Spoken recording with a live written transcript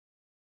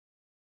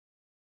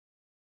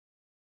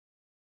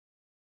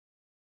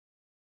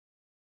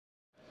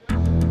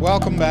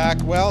Welcome back.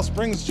 Well,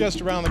 spring's just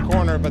around the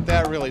corner, but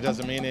that really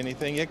doesn't mean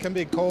anything. It can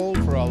be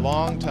cold for a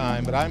long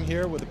time, but I'm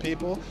here with the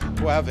people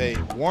who have a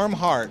warm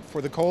heart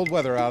for the cold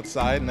weather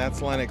outside, and that's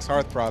Lennox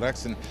Hearth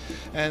Products.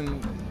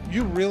 And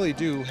you really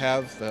do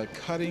have the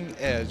cutting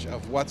edge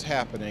of what's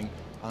happening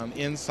on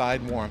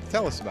inside warmth.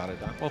 Tell us about it,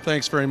 Don. Well,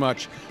 thanks very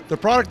much. The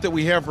product that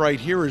we have right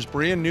here is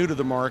brand new to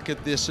the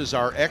market. This is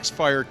our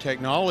X-Fire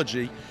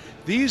technology.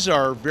 These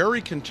are very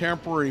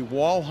contemporary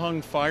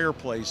wall-hung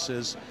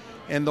fireplaces.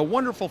 And the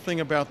wonderful thing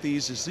about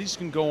these is these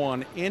can go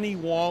on any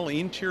wall,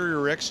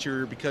 interior or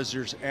exterior, because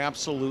there's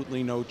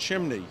absolutely no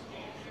chimney.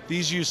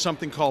 These use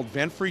something called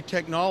vent-free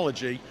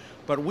technology,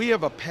 but we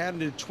have a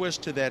patented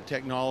twist to that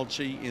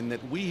technology in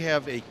that we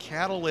have a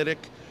catalytic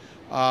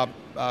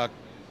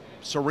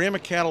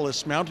ceramic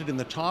catalyst mounted in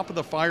the top of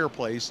the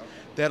fireplace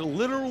that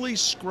literally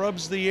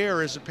scrubs the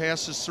air as it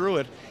passes through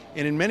it,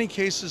 and in many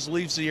cases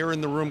leaves the air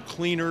in the room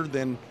cleaner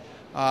than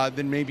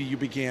maybe you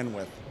began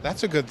with.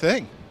 That's a good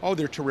thing. Oh,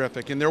 they're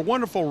terrific, and they're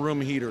wonderful room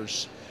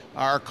heaters.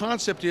 Our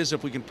concept is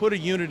if we can put a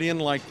unit in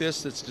like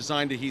this that's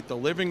designed to heat the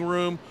living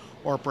room,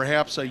 or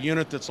perhaps a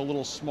unit that's a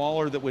little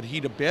smaller that would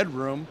heat a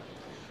bedroom,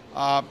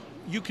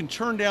 you can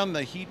turn down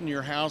the heat in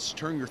your house,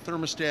 turn your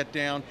thermostat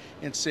down,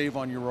 and save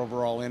on your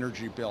overall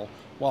energy bill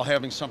while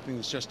having something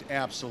that's just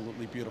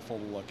absolutely beautiful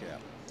to look at.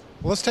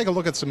 Well, let's take a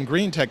look at some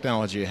green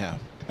technology you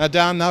have. Now,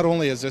 Don, not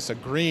only is this a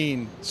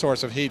green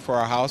source of heat for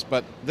our house,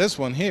 but this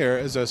one here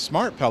is a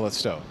smart pellet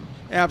stove.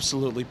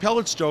 Absolutely.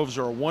 Pellet stoves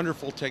are a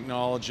wonderful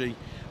technology.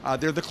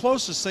 They're the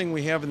closest thing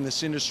we have in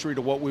this industry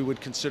to what we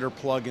would consider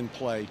plug and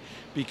play,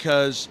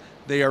 because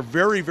they are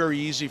very, very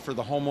easy for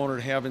the homeowner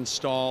to have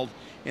installed,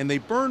 and they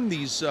burn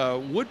these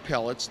wood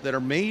pellets that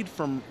are made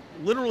from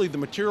literally the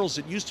materials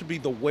that used to be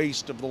the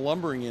waste of the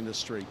lumbering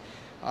industry.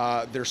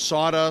 They're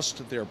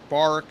sawdust, they're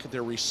bark,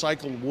 they're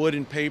recycled wood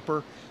and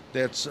paper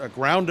that's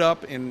ground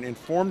up and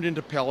formed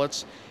into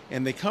pellets,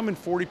 and they come in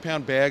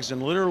 40-pound bags,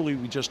 and literally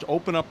we just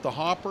open up the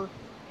hopper,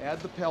 add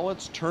the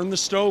pellets, turn the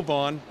stove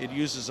on. It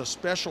uses a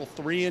special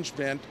 3-inch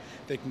vent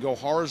that can go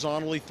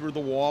horizontally through the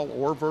wall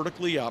or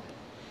vertically up.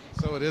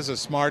 So it is a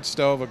smart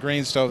stove, a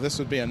green stove. This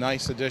would be a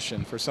nice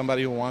addition for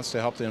somebody who wants to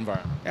help the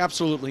environment.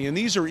 Absolutely, and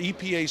these are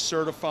EPA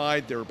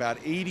certified. They're about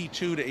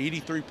 82 to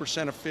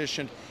 83%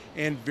 efficient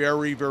and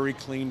very, very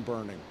clean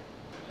burning.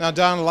 Now,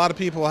 Don, a lot of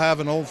people have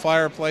an old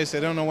fireplace. They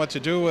don't know what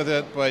to do with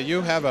it, but you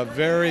have a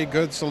very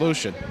good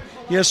solution.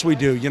 Yes, we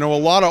do. You know, a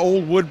lot of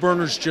old wood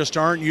burners just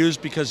aren't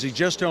used because they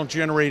just don't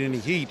generate any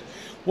heat.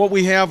 What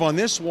we have on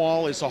this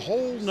wall is a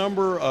whole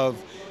number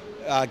of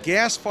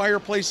gas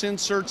fireplace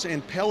inserts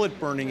and pellet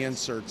burning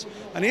inserts.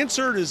 An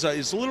insert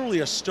is literally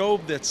a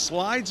stove that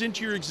slides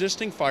into your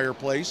existing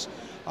fireplace.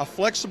 A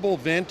flexible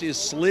vent is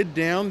slid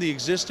down the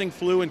existing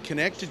flue and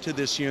connected to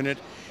this unit,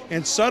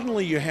 and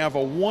suddenly you have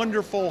a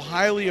wonderful,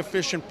 highly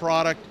efficient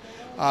product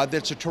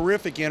that's a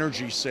terrific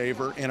energy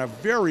saver and a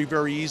very,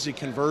 very easy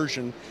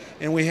conversion.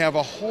 And we have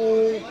a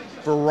whole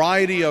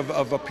variety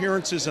of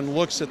appearances and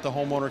looks that the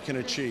homeowner can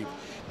achieve.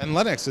 And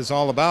Lennox is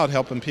all about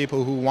helping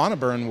people who want to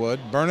burn wood,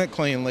 burn it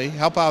cleanly,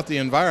 help out the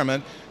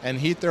environment, and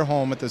heat their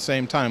home at the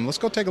same time. Let's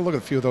go take a look at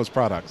a few of those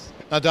products.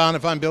 Now, Don,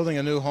 if I'm building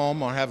a new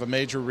home or have a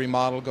major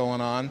remodel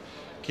going on,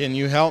 can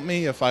you help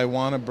me if I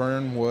want to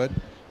burn wood?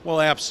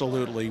 Well,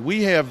 absolutely.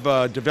 We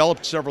have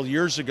developed several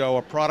years ago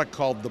a product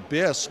called the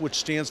BIS, which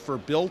stands for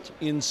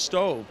Built-In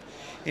Stove.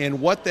 And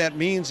what that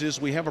means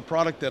is we have a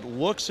product that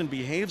looks and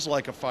behaves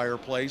like a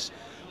fireplace,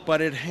 but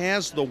it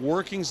has the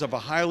workings of a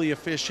highly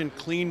efficient,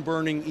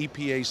 clean-burning,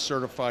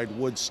 EPA-certified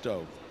wood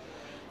stove.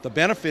 The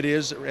benefit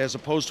is, as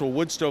opposed to a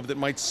wood stove that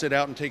might sit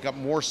out and take up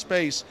more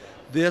space,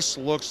 this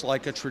looks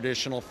like a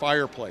traditional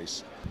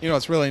fireplace. You know,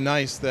 it's really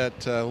nice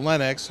that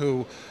Lennox,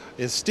 who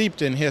is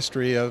steeped in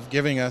history of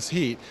giving us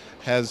heat,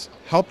 has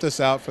helped us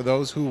out for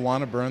those who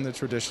want to burn the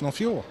traditional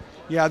fuel.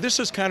 Yeah, this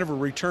is kind of a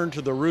return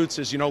to the roots.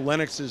 As you know,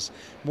 Lennox is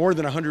more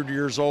than 100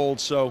 years old,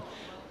 so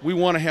we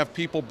want to have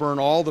people burn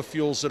all the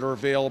fuels that are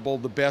available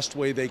the best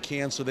way they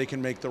can so they can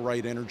make the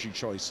right energy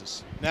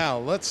choices. Now,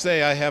 let's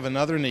say I have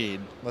another need.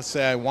 Let's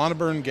say I want to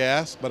burn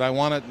gas, but I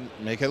want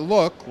to make it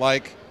look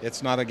like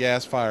it's not a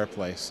gas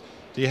fireplace.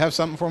 Do you have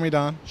something for me,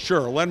 Don?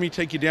 Sure. Let me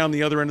take you down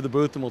the other end of the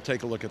booth and we'll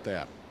take a look at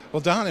that. Well,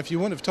 Don, if you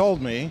wouldn't have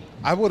told me,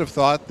 I would have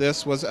thought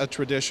this was a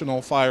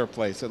traditional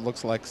fireplace. It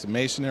looks like some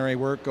masonry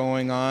work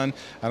going on.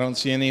 I don't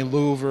see any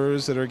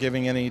louvers that are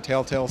giving any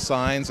telltale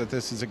signs that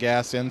this is a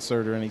gas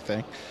insert or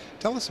anything.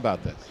 Tell us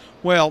about this.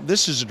 Well,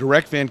 this is a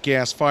direct vent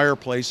gas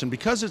fireplace, and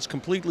because it's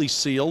completely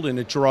sealed and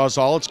it draws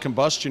all its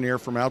combustion air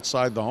from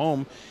outside the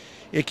home,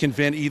 it can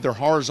vent either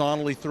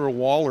horizontally through a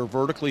wall or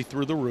vertically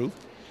through the roof.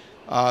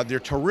 They're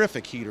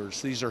terrific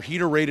heaters. These are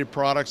heater-rated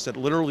products that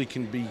literally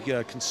can be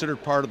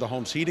considered part of the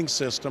home's heating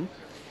system.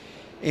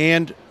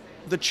 And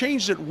the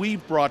change that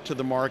we've brought to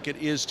the market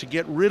is to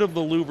get rid of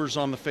the louvers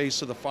on the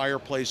face of the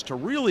fireplace, to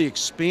really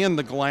expand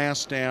the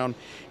glass down,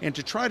 and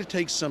to try to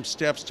take some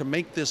steps to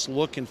make this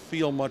look and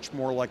feel much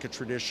more like a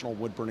traditional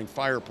wood-burning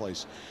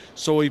fireplace.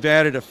 So we've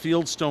added a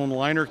fieldstone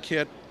liner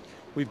kit.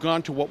 we've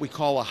gone to what we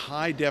call a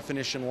high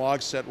definition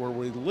log set, where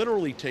we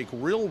literally take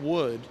real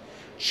wood,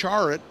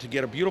 char it to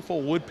get a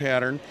beautiful wood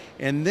pattern,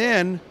 and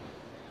then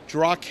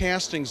draw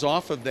castings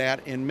off of that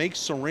and make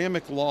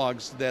ceramic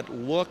logs that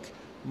look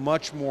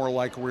much more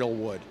like real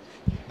wood.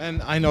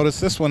 And I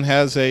noticed this one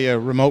has a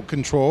remote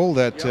control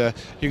that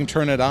you can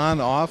turn it on,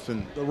 off,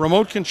 and the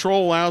remote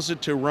control allows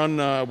it to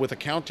run with a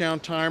countdown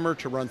timer,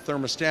 to run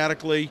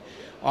thermostatically,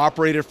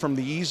 operate it from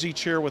the easy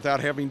chair without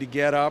having to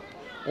get up,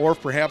 or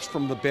perhaps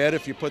from the bed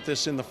if you put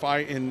this in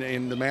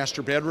the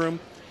master bedroom.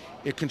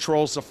 It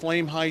controls the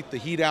flame height, the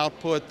heat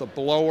output, the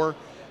blower.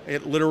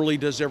 It literally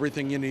does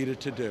everything you need it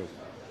to do.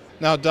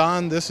 Now,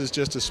 Don, this is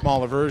just a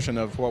smaller version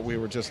of what we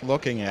were just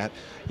looking at,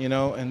 you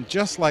know, and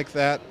just like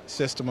that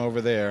system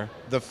over there,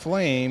 the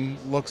flame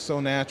looks so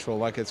natural,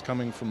 like it's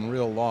coming from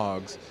real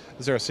logs.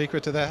 Is there a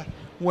secret to that?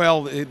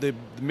 Well,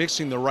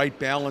 mixing the right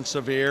balance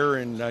of air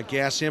and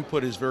gas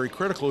input is very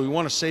critical. We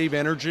want to save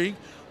energy.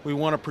 We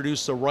want to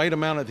produce the right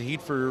amount of the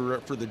heat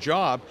for the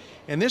job.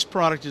 And this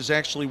product is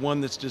actually one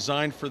that's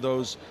designed for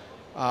those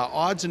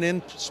odds and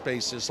end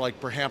spaces, like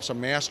perhaps a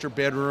master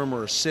bedroom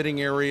or a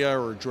sitting area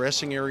or a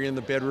dressing area in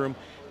the bedroom.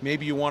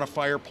 Maybe you want a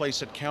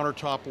fireplace at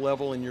countertop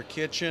level in your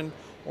kitchen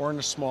or in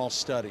a small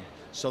study.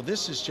 So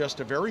this is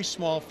just a very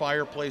small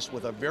fireplace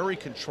with a very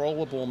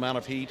controllable amount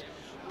of heat.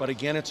 But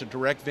again, it's a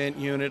direct vent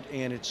unit,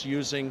 and it's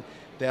using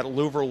that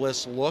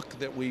louverless look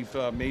that we've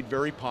made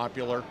very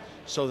popular,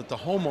 so that the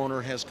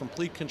homeowner has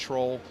complete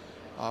control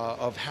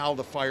of how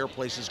the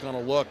fireplace is going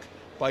to look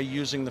by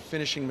using the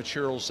finishing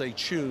materials they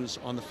choose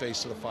on the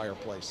face of the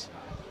fireplace.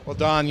 Well,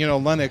 Don, you know,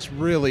 Lennox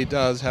really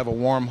does have a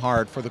warm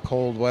heart for the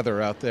cold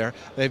weather out there.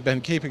 They've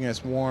been keeping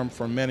us warm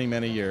for many,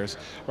 many years.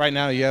 Right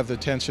now, you have the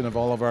attention of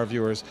all of our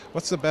viewers.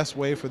 What's the best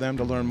way for them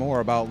to learn more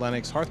about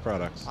Lennox Hearth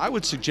Products? I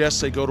would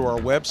suggest they go to our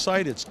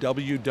website. It's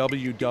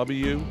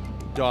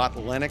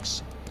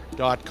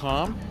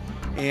www.lennox.com.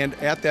 And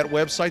at that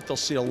website, they'll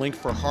see a link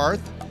for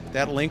Hearth.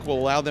 That link will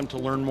allow them to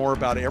learn more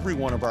about every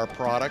one of our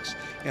products,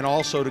 and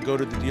also to go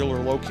to the dealer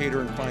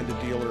locator and find a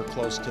dealer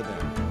close to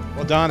them.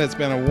 Well, Don, it's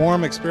been a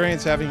warm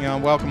experience having you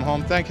on Welcome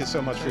Home. Thank you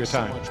so much for your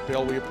time. Thanks so much,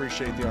 Bill. We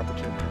appreciate the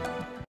opportunity.